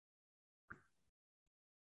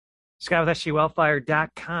Scott with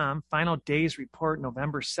SGWellfire.com. Final days report,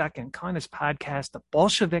 November 2nd. Calling this podcast the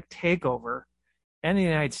Bolshevik Takeover in the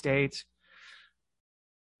United States.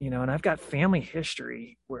 And I've got family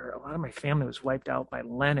history where a lot of my family was wiped out by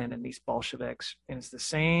Lenin and these Bolsheviks. And it's the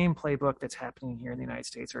same playbook that's happening here in the United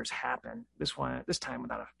States, or has happened. This time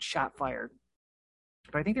without a shot fired.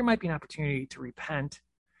 But I think there might be an opportunity to repent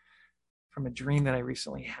from a dream that I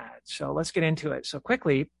recently had. So let's get into it. So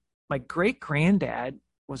quickly, my great-granddad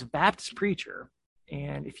was a Baptist preacher.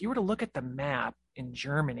 And if you were to look at the map in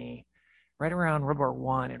Germany, right around World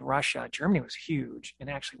War I in Russia, Germany was huge and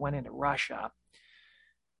actually went into Russia.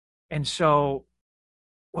 And so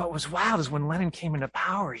what was wild is when Lenin came into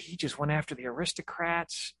power, he just went after the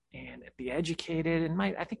aristocrats and the educated. And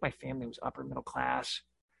I think my family was upper middle class.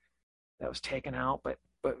 That was taken out, but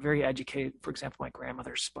very educated. For example, my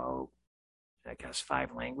grandmother spoke, I guess,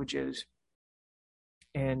 5 languages.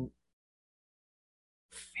 And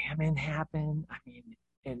famine happened.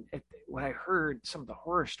 What I heard, some of the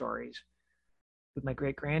horror stories with my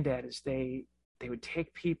great granddad is they would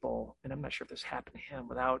take people, and I'm not sure if this happened to him,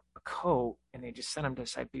 without a coat, and they just sent them to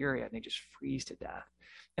Siberia and they just freeze to death.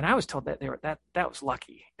 And I was told that that was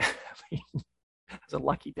lucky. It was a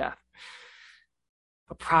lucky death.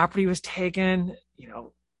 But property was taken,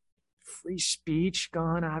 free speech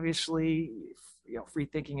gone, obviously, free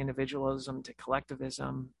thinking individualism to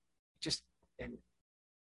collectivism.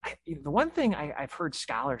 The one thing I've heard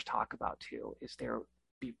scholars talk about too is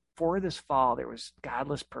before this fall, there was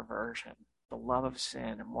godless perversion, the love of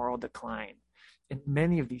sin, and moral decline in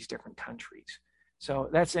many of these different countries. So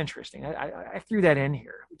that's interesting. I threw that in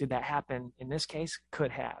here. Did that happen in this case?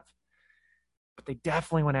 Could have. But they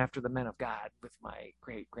definitely went after the men of God with my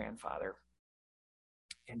great-grandfather.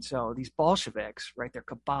 And so these Bolsheviks, right, they're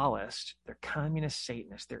Kabbalists, they're communist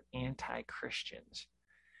Satanists, they're anti-Christians.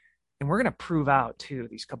 And we're going to prove out, too,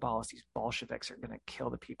 these Kabbalists, these Bolsheviks are going to kill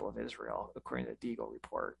the people of Israel, according to the Degael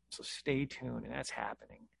report. So stay tuned, and that's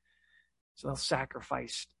happening. So they'll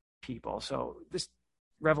sacrifice people. So this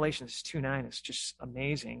Revelations 2:9 is just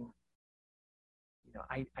amazing.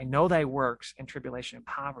 I know thy works and tribulation and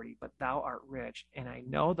poverty, but thou art rich. And I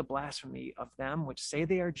know the blasphemy of them which say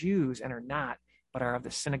they are Jews and are not, but are of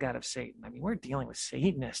the synagogue of Satan. We're dealing with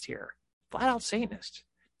Satanists here, flat out Satanists.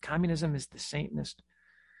 Communism is the Satanist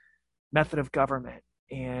method of government.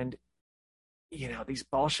 And, these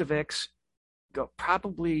Bolsheviks go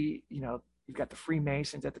probably, you've got the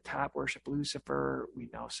Freemasons at the top, worship Lucifer. We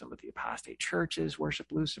know some of the apostate churches worship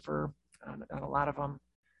Lucifer on a lot of them.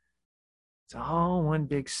 It's all one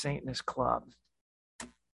big Satanist club.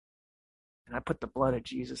 And I put the blood of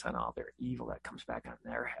Jesus on all their evil that comes back on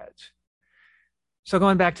their heads. So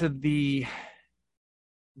going back to the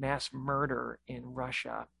mass murder in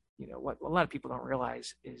Russia, what a lot of people don't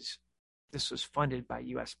realize is this was funded by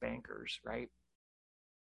U.S. bankers, right?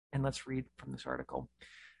 And let's read from this article.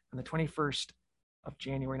 On the 21st of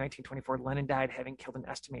January, 1924, Lenin died having killed an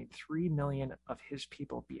estimated 3 million of his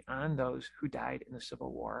people beyond those who died in the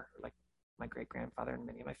Civil War, like my great-grandfather and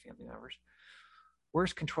many of my family members.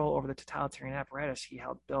 Worse control over the totalitarian apparatus he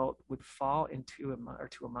held built would fall into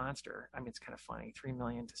a monster. It's kind of funny, 3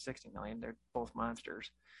 million to 60 million, they're both monsters.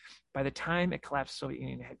 By the time it collapsed, the Soviet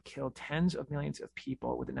Union had killed tens of millions of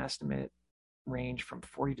people with an estimate range from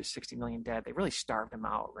 40 to 60 million dead. They really starved them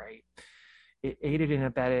out, right? It aided and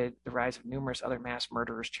abetted the rise of numerous other mass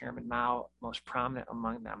murderers, Chairman Mao most prominent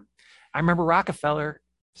among them. I remember Rockefeller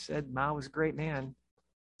said Mao was a great man.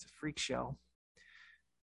 It's a freak show.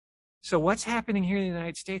 So what's happening here in the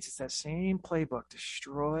United States is that same playbook: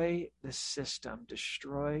 destroy the system,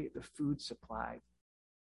 destroy the food supply.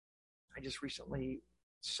 I just recently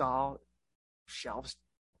saw shelves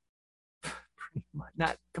pretty much,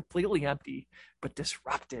 not completely empty, but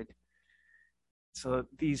disrupted. So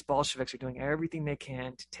these Bolsheviks are doing everything they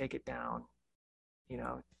can to take it down,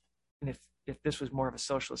 and if this was more of a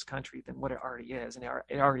socialist country than what it already is, and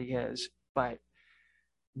it already is, but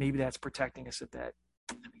maybe that's protecting us a bit.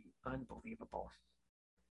 Unbelievable.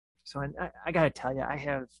 So I got to tell you, I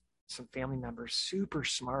have some family members, super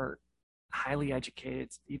smart, highly educated,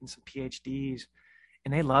 even some PhDs,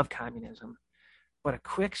 and they love communism. But a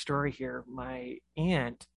quick story here, my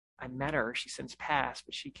aunt, I met her, she's since passed,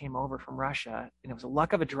 but she came over from Russia, and it was a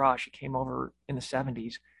luck of a draw. She came over in the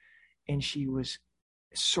 70s, and she was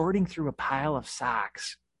sorting through a pile of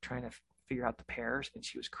socks, trying to figure out the pairs, and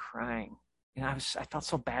she was crying. And I felt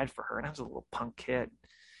so bad for her, and I was a little punk kid.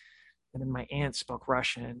 And then my aunt spoke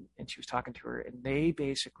Russian, and she was talking to her, and they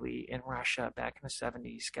basically, in Russia back in the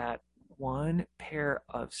 70s, got 1 pair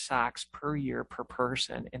of socks per year per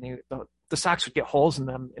person, and the socks would get holes in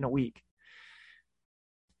them in a week.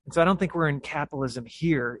 And so I don't think we're in capitalism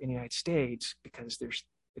here in the United States because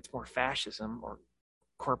it's more fascism or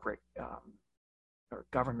corporate or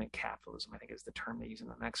government capitalism, I think is the term they use in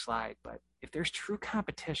the next slide. But if there's true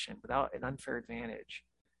competition without an unfair advantage,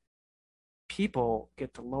 people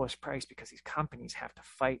get the lowest price because these companies have to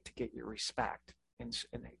fight to get your respect. And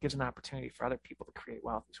it gives an opportunity for other people to create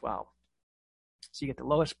wealth as well. So you get the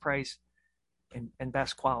lowest price and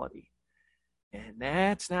best quality. And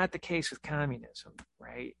that's not the case with communism,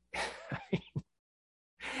 right? I mean,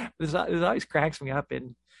 this always cracks me up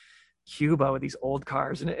in Cuba with these old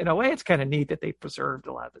cars. And in a way, it's kind of neat that they preserved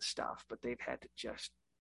a lot of the stuff, but they've had to just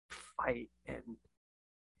fight and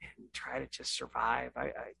try to just survive.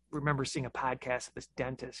 I remember seeing a podcast of this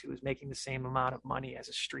dentist who was making the same amount of money as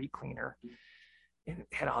a street cleaner and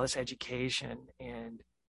had all this education, and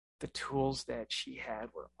the tools that she had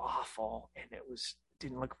were awful, and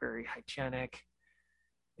didn't look very hygienic,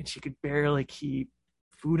 and she could barely keep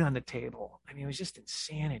food on the table. I mean, it was just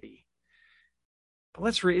insanity. But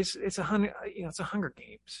let's read. It's a Hunger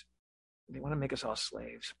Games. They want to make us all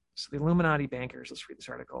slaves. So the Illuminati bankers, let's read this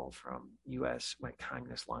article from U.S. went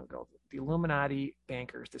communist long ago. The Illuminati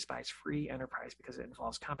bankers despise free enterprise because it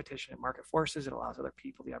involves competition and market forces. It allows other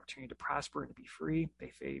people the opportunity to prosper and to be free. They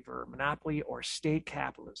favor monopoly or state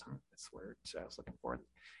capitalism. That's the word I was looking for.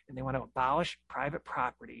 And they want to abolish private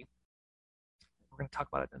property. We're going to talk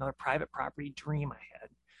about another private property dream I had,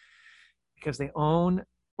 because they own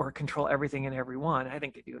or control everything and everyone. I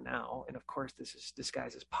think they do now. And of course, this is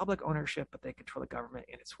disguised as public ownership, but they control the government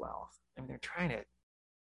and its wealth. I mean, they're trying to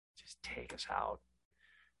just take us out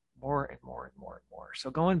more and more and more and more. So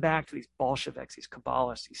going back to these Bolsheviks, these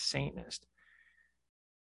Kabbalists, these Satanists,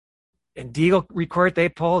 and Degael report, they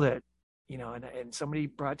pulled it, and somebody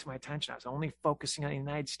brought it to my attention. I was only focusing on the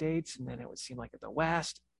United States, and then it would seem like the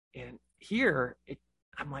West. And here,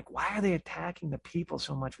 I'm like, why are they attacking the people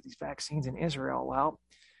so much with these vaccines in Israel? Well,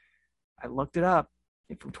 I looked it up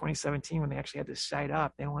from 2017 when they actually had this site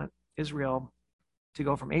up. They want Israel to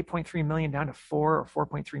go from 8.3 million down to 4 or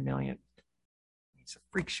 4.3 million. It's a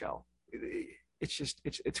freak show.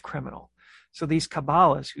 It's criminal. So these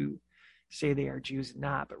Kabbalists who say they are Jews and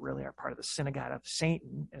not, but really are part of the synagogue of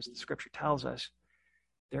Satan, as the scripture tells us,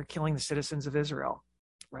 they're killing the citizens of Israel,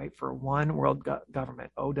 right? For one world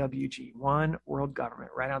government, OWG, one world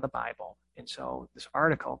government, right out of the Bible. And so this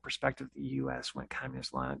article, Perspective of the U.S. Went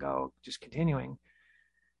Communist Long Ago, just continuing,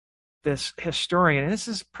 this historian, and this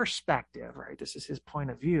is perspective, right? This is his point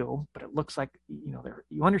of view, but it looks like,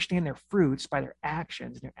 you understand their fruits by their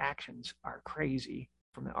actions, and their actions are crazy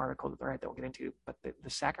from the article that we'll get into. But the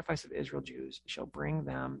sacrifice of Israel Jews shall bring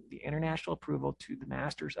them the international approval to the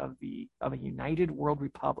masters of a united world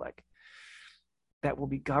republic that will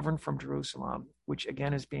be governed from Jerusalem, which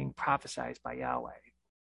again is being prophesied by Yahweh.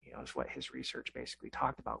 Is what his research basically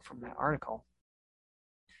talked about from that article.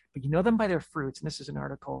 But you know them by their fruits, and this is an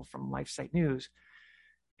article from LifeSite News.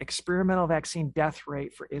 Experimental vaccine death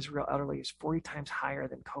rate for Israel elderly is 40 times higher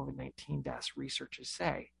than COVID-19 deaths, researchers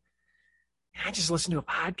say. And I just listened to a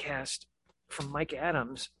podcast from Mike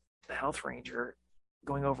Adams, the health ranger,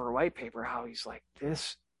 going over a white paper, how he's like,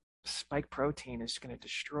 this spike protein is going to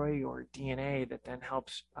destroy your DNA that then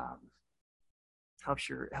helps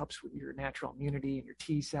with your natural immunity and your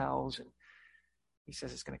T cells. And he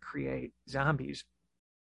says it's going to create zombies.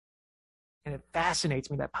 And it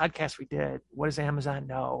fascinates me, that podcast we did, what does Amazon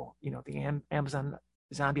know? The Amazon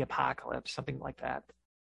zombie apocalypse, something like that,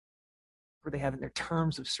 where they have in their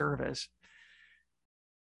terms of service.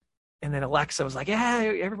 And then Alexa was like,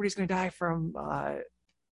 yeah, everybody's going to die from,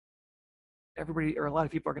 everybody, or a lot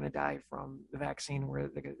of people are going to die from the vaccine where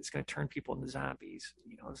it's going to turn people into zombies.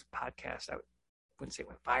 This podcast, I wouldn't say it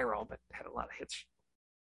went viral, but had a lot of hits.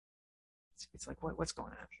 It's like, what's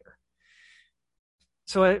going on here?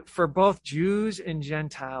 So for both Jews and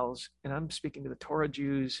Gentiles, and I'm speaking to the Torah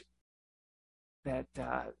Jews, that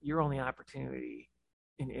your only opportunity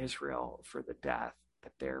in Israel for the death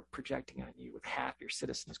that they're projecting on you with half your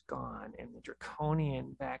citizens gone, and the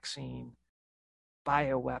draconian vaccine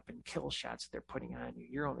bioweapon kill shots that they're putting on you,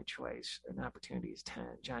 your only choice and opportunity is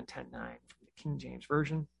John 10:9 from the King James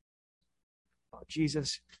Version, about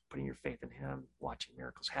Jesus, putting your faith in him, watching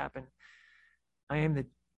miracles happen. I am the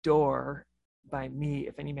door. By me,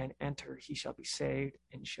 if any man enter, he shall be saved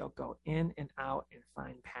and shall go in and out and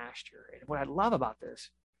find pasture. And what I love about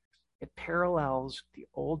this, it parallels the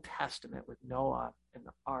Old Testament with Noah and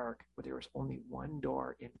the ark, where there was only one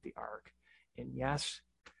door into the ark. And yes,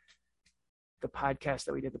 the podcast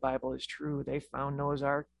that we did, The Bible is True, they found Noah's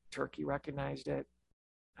ark. Turkey recognized it.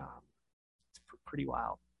 It's pretty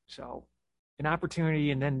wild. So an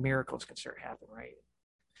opportunity, and then miracles can start happening, right?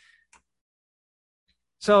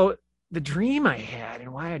 So the dream I had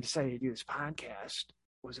and why I decided to do this podcast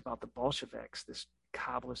was about the Bolsheviks, this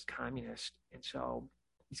Kabbalist communist. And so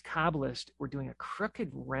these Kabbalists were doing a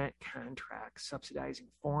crooked rent contract subsidizing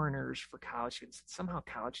foreigners for college students. Somehow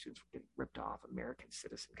college students were getting ripped off, American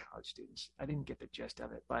citizen college students. I didn't get the gist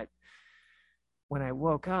of it, but when I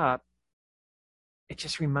woke up, it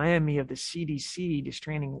just reminded me of the CDC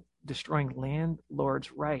destroying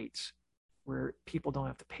landlords' rights where people don't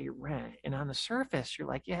have to pay rent. And on the surface, you're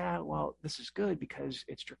like, yeah, well, this is good because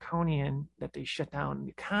it's draconian that they shut down the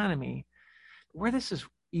economy. Where this is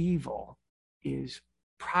evil is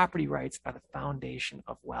property rights are the foundation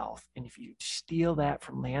of wealth. And if you steal that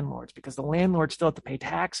from landlords, because the landlords still have to pay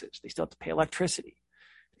taxes, they still have to pay electricity,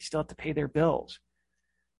 they still have to pay their bills.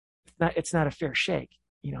 It's not a fair shake.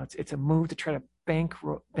 You know, it's a move to try to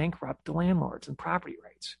bankrupt the landlords and property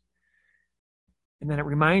rights. And then it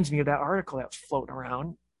reminds me of that article that was floating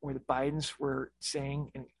around where the Bidens were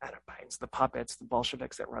saying, and not Bidens, the puppets, the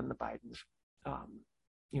Bolsheviks that run the Bidens,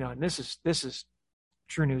 you know, and this is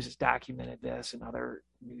True News has documented this and other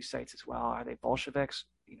news sites as well. Are they Bolsheviks?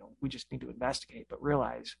 You know, we just need to investigate, but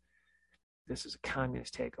realize this is a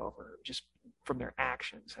communist takeover just from their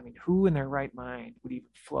actions. I mean, who in their right mind would even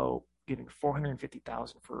flow giving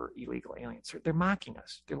 $450,000 for illegal aliens? They're mocking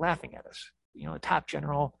us. They're laughing at us. You know, the top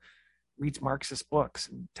general reads Marxist books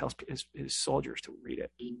and tells his soldiers to read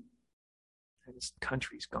it. And his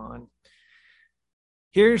country's gone.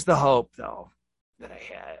 Here's the hope, though, that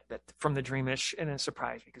I had that from the dreamish, and it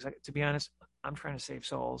surprised me because, to be honest, I'm trying to save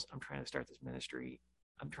souls. I'm trying to start this ministry.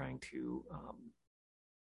 I'm trying to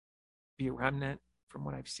be a remnant from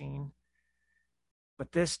what I've seen.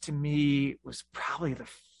 But this, to me, was probably the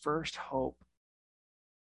first hope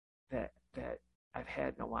that I've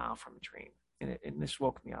had in a while from a dream. And this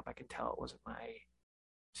woke me up. I can tell it wasn't my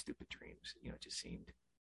stupid dreams. You know, it just seemed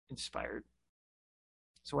inspired.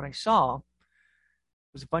 So what I saw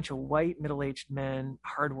was a bunch of white middle-aged men,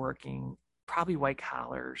 hardworking, probably white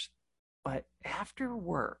collars. But after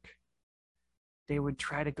work, they would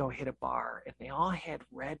try to go hit a bar, and they all had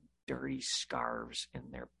red, dirty scarves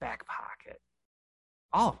in their back pocket.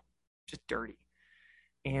 All just dirty.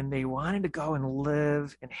 And they wanted to go and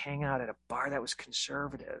live and hang out at a bar that was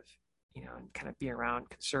conservative, you know, and kind of be around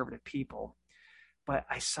conservative people. But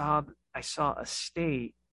I saw a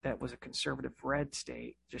state that was a conservative red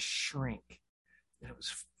state just shrink. And it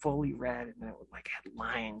was fully red, and then it like had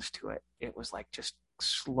lines to it. It was like just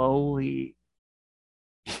slowly,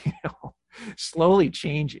 you know, slowly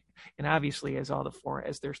changing. And obviously, as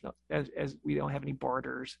we don't have any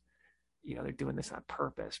borders, you know, they're doing this on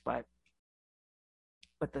purpose. But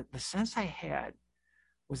the sense I had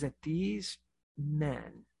was that these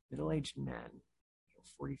men, middle-aged men,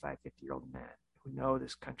 45, 50-year-old men who know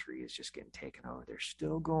this country is just getting taken over, they're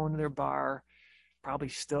still going to their bar, probably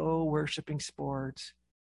still worshiping sports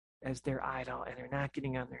as their idol, and they're not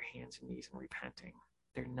getting on their hands and knees and repenting.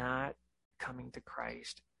 They're not coming to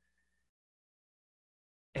Christ.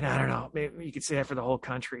 And I don't know, maybe you could say that for the whole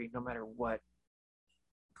country, no matter what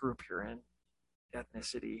group you're in,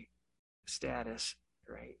 ethnicity, status,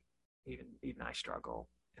 right? Even I struggle,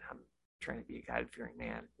 and I'm trying to be a God-fearing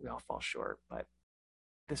man. We all fall short, but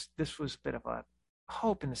this was a bit of a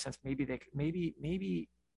hope in the sense maybe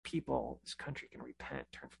people, this country can repent,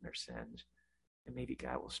 turn from their sins, and maybe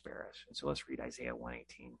God will spare us. And so let's read Isaiah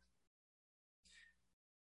 1:18.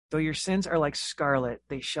 Though your sins are like scarlet,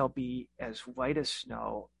 they shall be as white as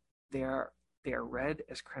snow. They are red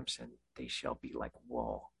as crimson. They shall be like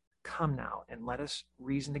wool. Come now, and let us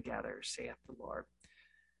reason together, saith the Lord.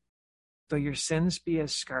 Though your sins be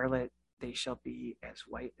as scarlet, they shall be as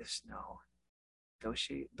white as snow. Though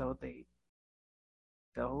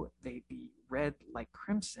they be red like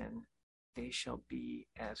crimson, they shall be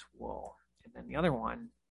as wool. And then the other one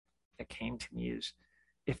that came to me is,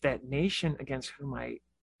 if that nation against whom I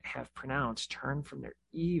have pronounced turn from their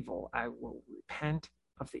evil, I will repent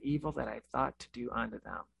of the evil that I thought to do unto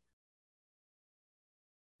them.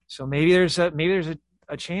 So maybe there's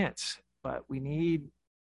a chance, but we need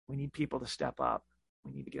people to step up.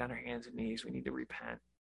 We need to get on our hands and knees. We need to repent.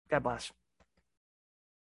 God bless.